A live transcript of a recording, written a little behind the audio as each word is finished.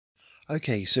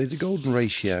Okay, so the golden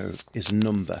ratio is a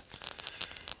number.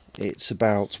 It's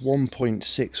about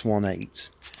 1.618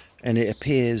 and it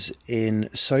appears in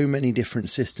so many different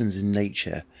systems in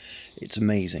nature. It's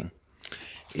amazing.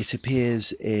 It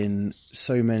appears in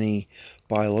so many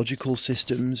biological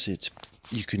systems.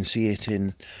 You can see it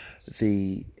in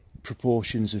the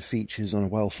proportions of features on a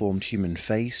well-formed human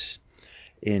face,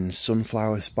 in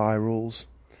sunflower spirals,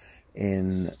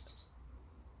 in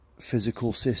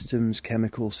physical systems,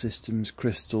 chemical systems,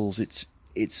 crystals.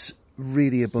 It's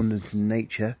really abundant in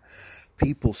nature.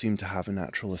 People seem to have a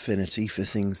natural affinity for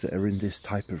things that are in this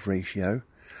type of ratio.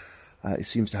 It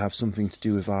seems to have something to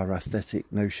do with our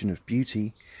aesthetic notion of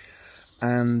beauty.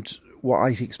 And what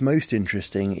I think is most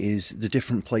interesting is the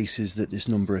different places that this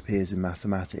number appears in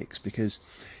mathematics, because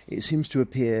it seems to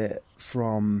appear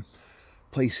from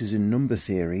places in number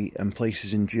theory and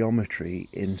places in geometry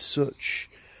in such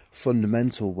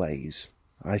fundamental ways.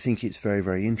 I think it's very,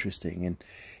 very interesting, and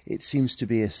it seems to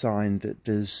be a sign that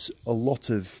there's a lot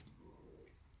of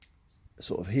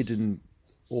sort of hidden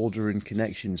order and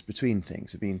connections between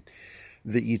things. I mean,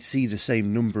 that you'd see the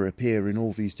same number appear in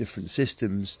all these different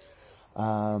systems,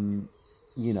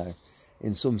 you know,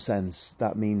 in some sense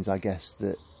that means, I guess,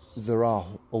 that there are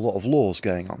a lot of laws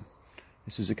going on.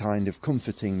 This is a kind of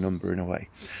comforting number in a way.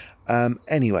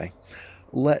 Anyway,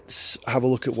 let's have a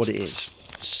look at what it is.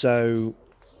 So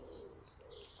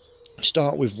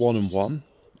start with 1 and 1,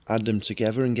 add them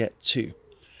together and get 2.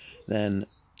 Then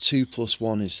 2 plus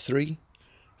 1 is 3,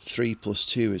 3 plus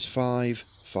 2 is 5,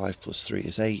 5 plus 3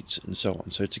 is 8, and so on.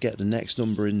 So to get the next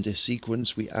number in this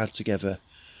sequence, we add together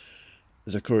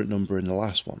the current number in the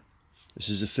last one. This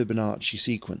is a Fibonacci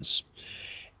sequence.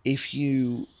 If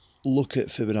you look at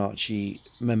Fibonacci,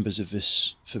 members of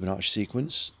this Fibonacci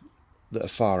sequence that are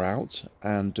far out,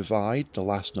 and divide the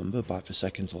last number by the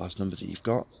second to last number that you've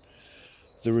got,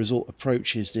 the result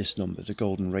approaches this number, the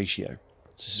golden ratio.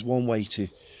 This is one way to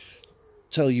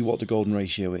tell you what the golden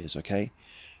ratio is, okay?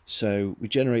 So we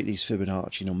generate these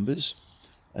Fibonacci numbers,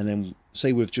 and then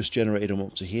say we've just generated them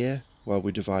up to here. Well,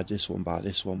 we divide this one by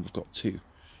this one, we've got 2.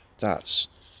 That's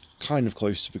kind of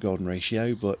close to the golden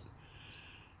ratio, but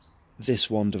this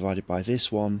one divided by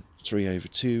this one, 3 over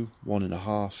 2,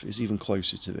 1.5, is even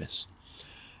closer to this.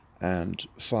 And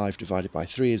 5 divided by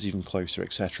 3 is even closer,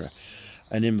 etc.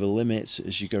 And in the limit,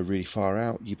 as you go really far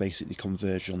out, you basically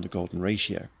converge on the golden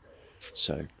ratio.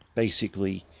 So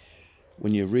basically,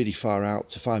 when you're really far out,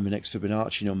 to find the next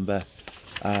Fibonacci number,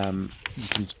 you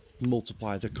can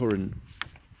multiply the current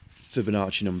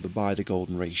Fibonacci number by the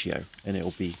golden ratio, and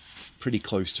it'll be pretty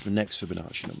close to the next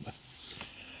Fibonacci number.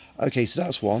 Okay, so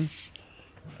that's one.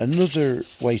 Another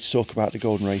way to talk about the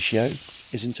golden ratio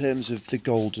is in terms of the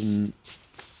golden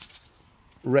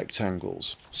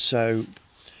rectangles. So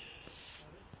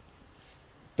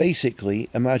basically,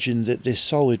 imagine that this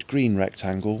solid green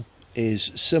rectangle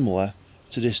is similar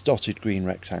to this dotted green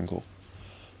rectangle.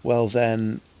 Well,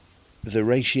 then the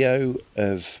ratio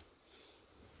of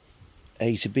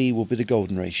A to B will be the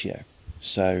golden ratio.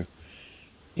 So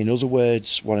in other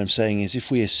words, what I'm saying is, if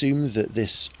we assume that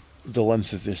the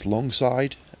length of this long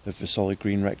side of the solid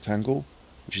green rectangle,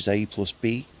 which is A plus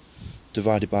B,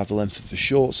 divided by the length of the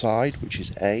short side, which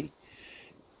is A,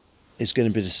 is going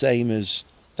to be the same as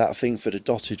that thing for the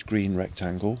dotted green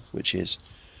rectangle, which is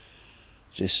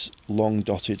this long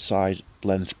dotted side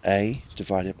length A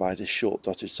divided by this short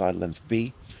dotted side length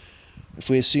B. If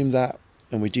we assume that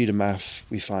and we do the math,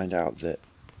 we find out that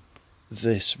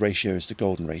this ratio is the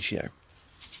golden ratio.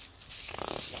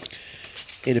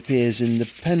 It appears in the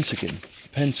pentagon. The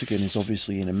pentagon is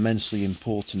obviously an immensely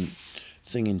important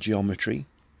thing in geometry.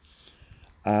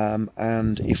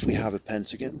 And if we have a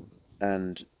pentagon,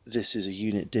 and this is a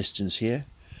unit distance here,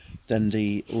 then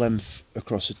the length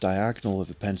across a diagonal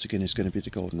of a pentagon is going to be the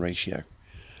golden ratio.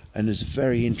 And there's a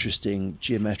very interesting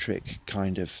geometric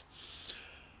kind of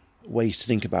ways to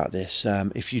think about this.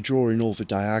 If you draw in all the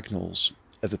diagonals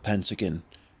of a pentagon,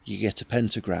 you get a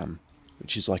pentagram,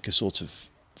 which is like a sort of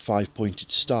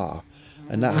 5-pointed star,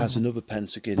 and that has another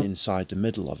pentagon inside the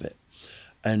middle of it.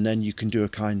 And then you can do a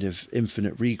kind of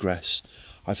infinite regress.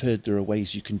 I've heard there are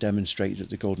ways you can demonstrate that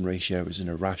the golden ratio is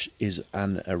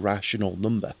an irrational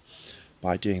number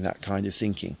by doing that kind of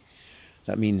thinking.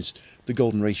 That means the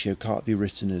golden ratio can't be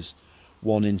written as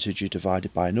one integer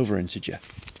divided by another integer.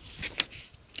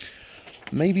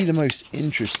 Maybe the most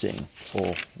interesting,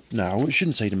 or no, I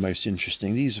shouldn't say the most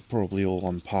interesting, these are probably all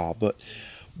on par, but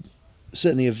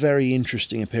certainly a very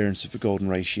interesting appearance of the golden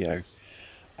ratio,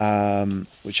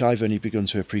 which I've only begun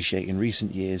to appreciate in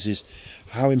recent years, is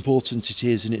how important it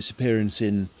is in its appearance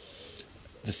in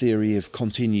the theory of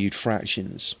continued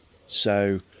fractions.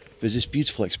 So there's this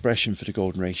beautiful expression for the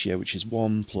golden ratio, which is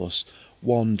 1 plus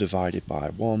 1 divided by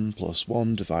 1 plus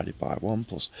 1 divided by 1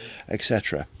 plus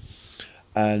etc.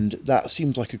 And that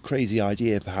seems like a crazy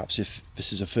idea, perhaps, if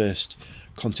this is a first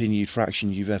continued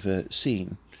fraction you've ever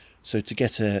seen. So to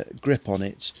get a grip on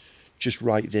it, just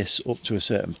write this up to a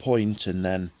certain point and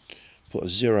then put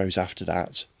zeros after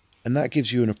that, and that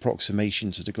gives you an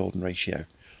approximation to the golden ratio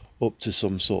up to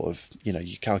some sort of, you know,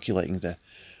 you're calculating the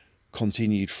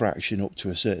continued fraction up to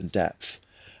a certain depth,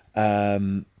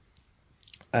 and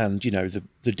you know,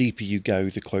 the deeper you go,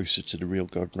 the closer to the real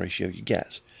golden ratio you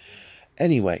get.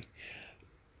 Anyway,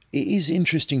 it is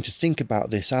interesting to think about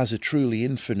this as a truly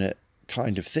infinite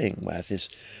kind of thing, where this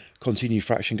continued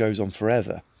fraction goes on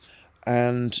forever.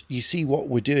 And you see what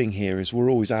we're doing here is we're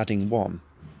always adding 1.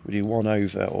 We do 1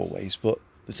 over always, but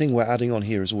the thing we're adding on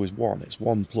here is always 1. It's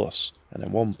 1 plus, and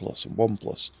then 1 plus, and 1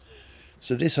 plus.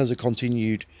 So this has a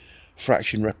continued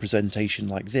fraction representation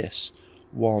like this.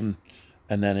 1,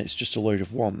 and then it's just a load of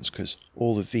 1s, because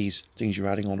all of these things you're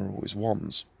adding on are always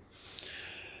 1s.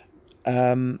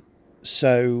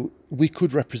 So we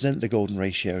could represent the golden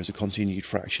ratio as a continued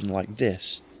fraction like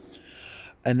this.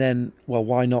 And then, well,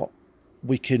 why not?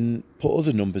 We can put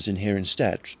other numbers in here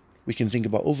instead. We can think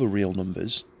about other real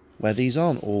numbers where these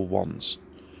aren't all 1s.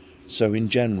 So in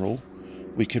general,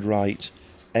 we could write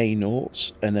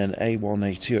A0 and then A1,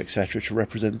 A2, etc. to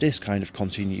represent this kind of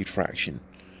continued fraction,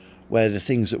 where the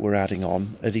things that we're adding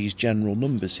on are these general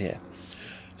numbers here.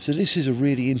 So this is a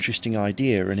really interesting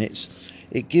idea, and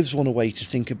it gives one a way to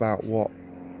think about what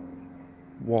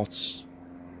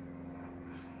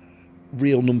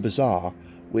real numbers are,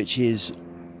 which is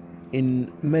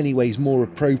in many ways more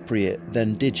appropriate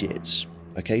than digits.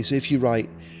 Okay, so if you write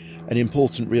an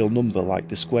important real number like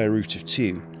the square root of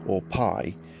 2 or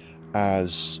pi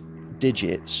as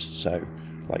digits, so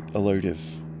like a load of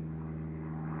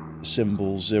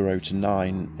symbols 0 to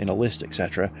 9 in a list,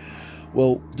 etc.,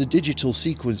 well, the digital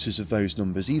sequences of those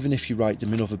numbers, even if you write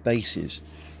them in other bases,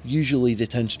 usually they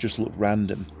tend to just look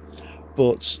random.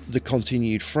 But the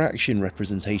continued fraction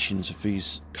representations of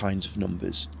these kinds of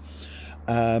numbers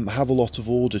have a lot of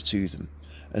order to them,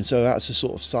 and so that's a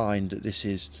sort of sign that this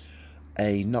is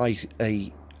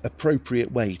a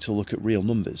appropriate way to look at real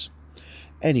numbers.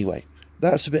 Anyway,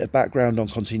 that's a bit of background on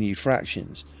continued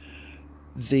fractions.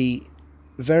 The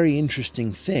very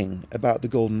interesting thing about the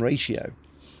golden ratio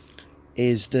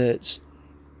is that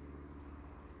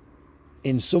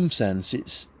in some sense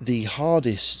it's the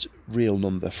hardest real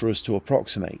number for us to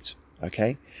approximate.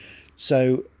 Okay,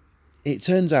 so it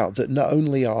turns out that not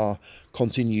only are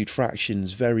continued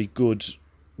fractions very good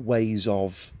ways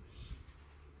of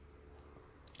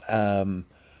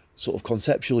sort of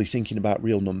conceptually thinking about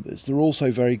real numbers, they're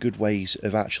also very good ways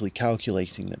of actually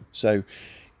calculating them. So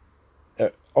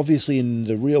obviously in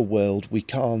the real world we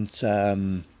can't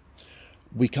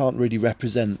really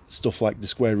represent stuff like the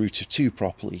square root of 2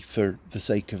 properly for the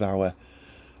sake of our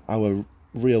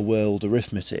real world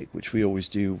arithmetic, which we always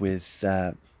do with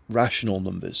rational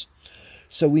numbers.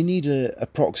 So we need an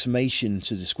approximation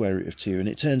to the square root of 2, and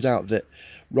it turns out that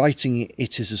writing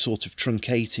it as a sort of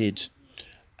truncated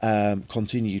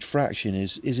continued fraction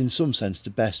is in some sense the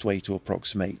best way to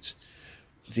approximate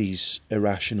these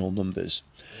irrational numbers.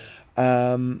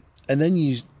 And then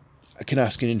you can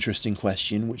ask an interesting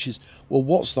question, which is, well,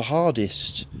 what's the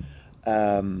hardest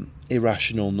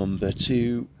irrational number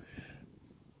to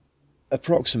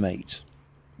approximate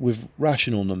with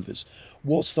rational numbers?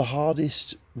 What's the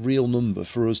hardest real number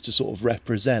for us to sort of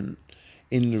represent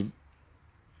in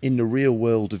the real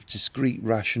world of discrete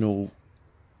rational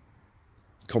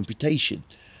computation?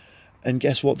 And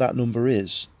guess what that number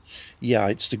is? Yeah,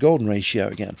 it's the golden ratio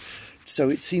again. So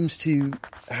it seems to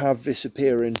have this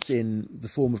appearance in the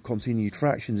form of continued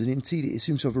fractions, and indeed it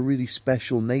seems to have a really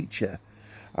special nature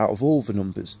out of all the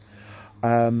numbers.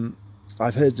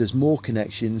 I've heard there's more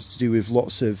connections to do with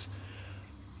lots of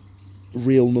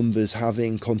real numbers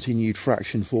having continued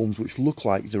fraction forms which look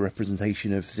like the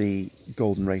representation of the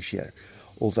golden ratio,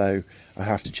 although I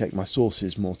have to check my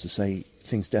sources more to say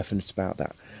things definite about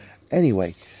that.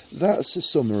 Anyway, that's a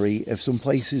summary of some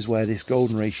places where this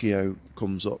golden ratio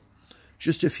comes up.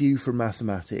 Just a few from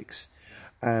mathematics,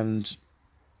 and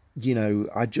you know,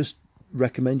 I just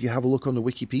recommend you have a look on the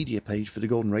Wikipedia page for the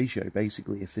golden ratio,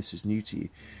 basically, if this is new to you,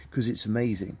 because it's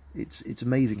amazing. It's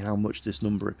amazing how much this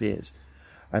number appears,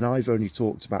 and I've only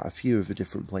talked about a few of the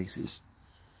different places.